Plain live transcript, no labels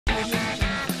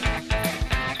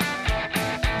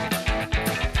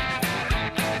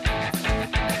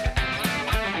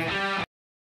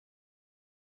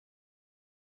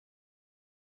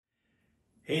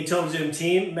Hey Total Gym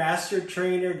team, Master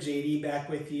Trainer JD back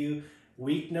with you.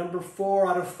 Week number 4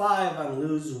 out of 5 on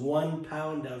lose 1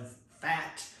 pound of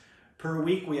fat per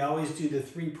week. We always do the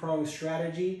 3-pronged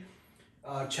strategy.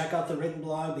 Check out the written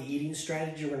blog, the eating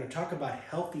strategy. We're going to talk about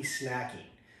healthy snacking.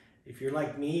 If you're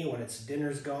like me, when it's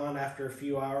dinner's gone after a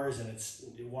few hours and it's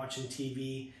watching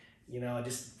TV, you know,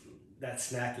 just that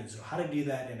snacking. So how to do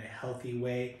that in a healthy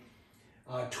way.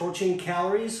 Torching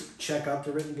calories, check out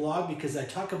the written blog because I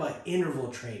talk about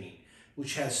interval training,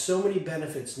 which has so many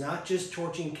benefits, not just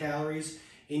torching calories,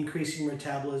 increasing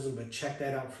metabolism, but check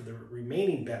that out for the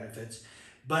remaining benefits.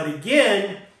 But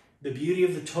again, the beauty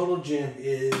of the Total Gym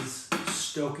is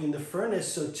stoking the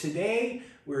furnace. So today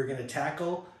we're going to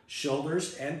tackle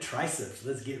shoulders and triceps.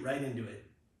 Let's get right into it.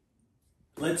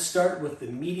 Let's start with the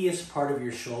meatiest part of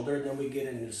your shoulder, and then we get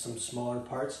into some smaller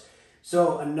parts.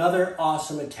 So another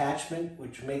awesome attachment,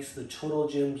 which makes the Total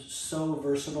Gym so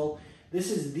versatile. This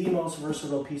is the most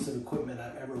versatile piece of equipment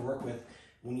I've ever worked with.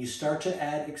 When you start to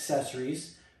add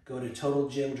accessories, go to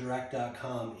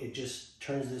TotalGymDirect.com. It just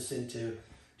turns this into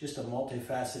just a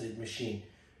multifaceted machine.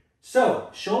 So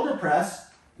shoulder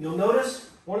press, you'll notice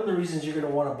one of the reasons you're going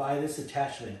to want to buy this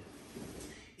attachment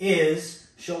is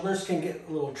shoulders can get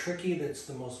a little tricky. That's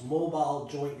the most mobile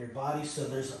joint in your body. So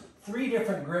there's 3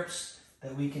 different grips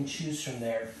that we can choose from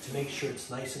there to make sure it's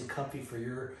nice and comfy for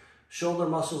your shoulder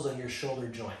muscles and your shoulder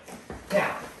joint.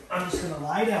 Now, I'm just gonna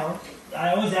lie down.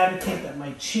 I always advocate that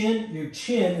your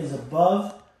chin is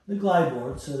above the glide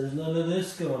board, so there's none of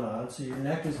this going on, so your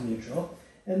neck is neutral.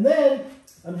 And then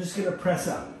I'm just gonna press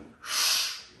up.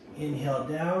 Inhale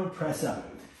down, press up.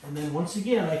 And then once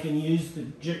again, I can use the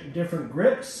different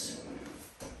grips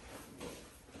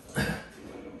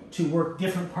to work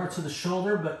different parts of the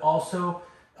shoulder, but also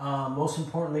most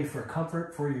importantly for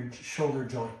comfort for your shoulder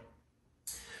joint.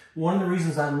 One of the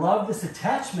reasons I love this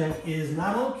attachment is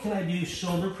not only can I do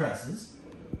shoulder presses,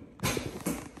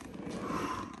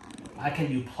 I can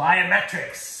do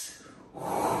plyometrics.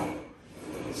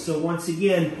 So once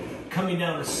again, coming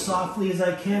down as softly as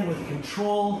I can with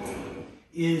control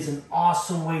is an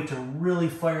awesome way to really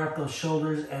fire up those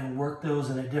shoulders and work those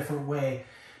in a different way.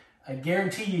 I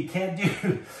guarantee you can't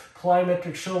do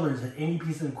plyometric shoulders at any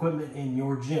piece of equipment in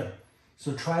your gym.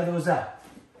 So try those out.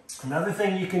 Another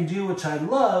thing you can do, which I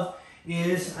love,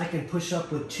 is I can push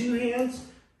up with 2 hands,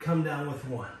 come down with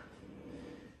 1.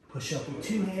 Push up with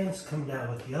 2 hands, come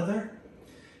down with the other.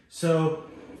 So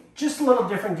just a little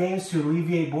different games to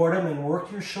alleviate boredom and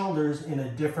work your shoulders in a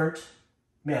different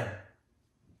manner.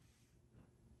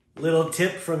 Little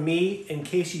tip from me, in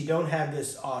case you don't have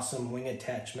this awesome wing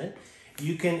attachment,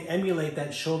 you can emulate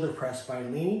that shoulder press by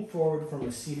leaning forward from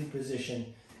a seated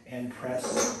position and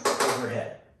press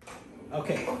overhead.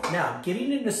 Okay, now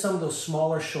getting into some of those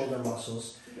smaller shoulder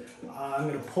muscles, I'm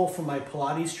going to pull from my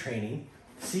Pilates training.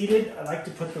 Seated, I like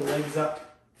to put the legs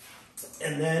up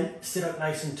and then sit up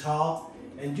nice and tall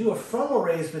and do a frontal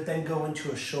raise, but then go into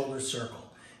a shoulder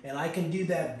circle. And I can do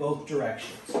that both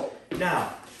directions.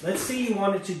 Now, let's say you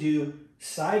wanted to do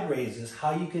side raises.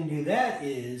 How you can do that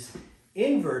is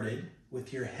inverted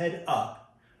with your head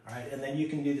up, all right? And then you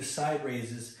can do the side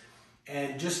raises.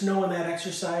 And just know in that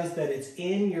exercise that it's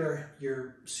in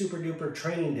your super duper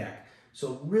training deck.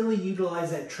 So really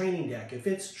utilize that training deck. If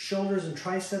it's shoulders and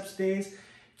triceps days,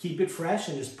 keep it fresh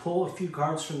and just pull a few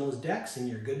cards from those decks and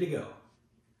you're good to go.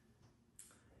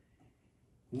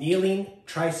 Kneeling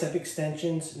tricep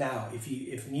extensions. Now,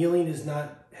 if kneeling is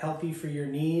not healthy for your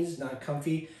knees, not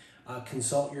comfy,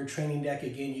 consult your training deck.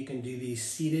 Again, you can do these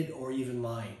seated or even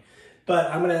lying.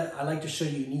 But I like to show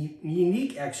you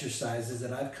unique exercises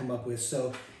that I've come up with.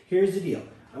 So here's the deal.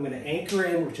 I'm going to anchor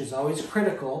in, which is always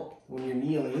critical when you're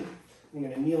kneeling. I'm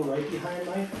going to kneel right behind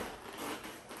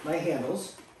my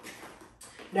handles.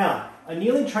 Now, a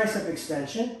kneeling tricep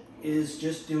extension is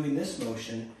just doing this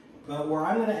motion. But where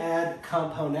I'm going to add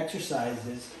compound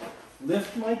exercises,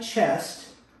 lift my chest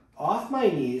off my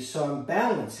knees so I'm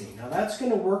balancing. Now that's going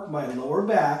to work my lower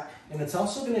back, and it's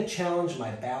also going to challenge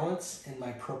my balance and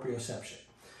my proprioception.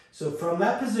 So from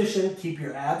that position, keep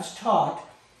your abs taut,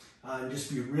 and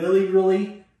just be really,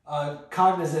 really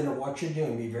cognizant of what you're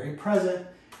doing. Be very present,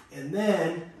 and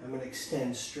then I'm going to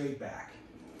extend straight back.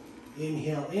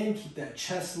 Inhale in, keep that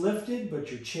chest lifted,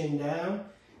 but your chin down,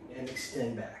 and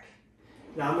extend back.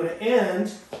 Now I'm going to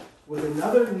end with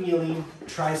another kneeling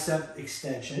tricep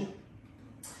extension.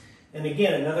 And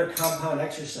again, another compound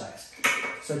exercise.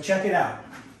 So check it out.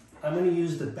 I'm going to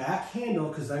use the back handle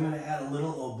because I'm going to add a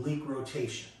little oblique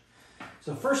rotation.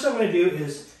 So first I'm going to do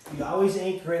is you always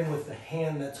anchor in with the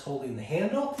hand that's holding the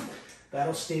handle.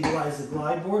 That'll stabilize the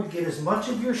glide board. Get as much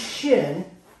of your shin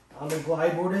on the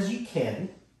glide board as you can.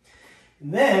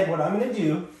 And then what I'm going to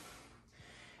do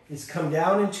is come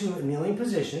down into a kneeling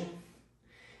position,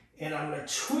 and I'm going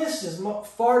to twist as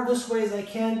far this way as I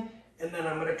can, and then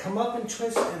I'm going to come up and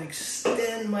twist and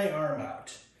extend my arm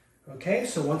out. Okay,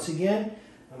 so once again,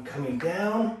 I'm coming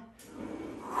down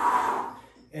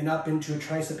and up into a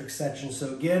tricep extension.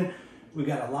 So again, we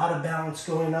got a lot of balance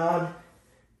going on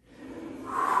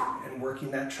and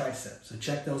working that tricep. So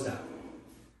check those out.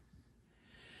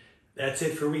 That's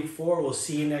it for week 4. We'll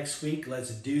see you next week.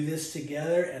 Let's do this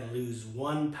together and lose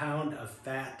 1 pound of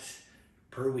fat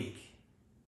per week.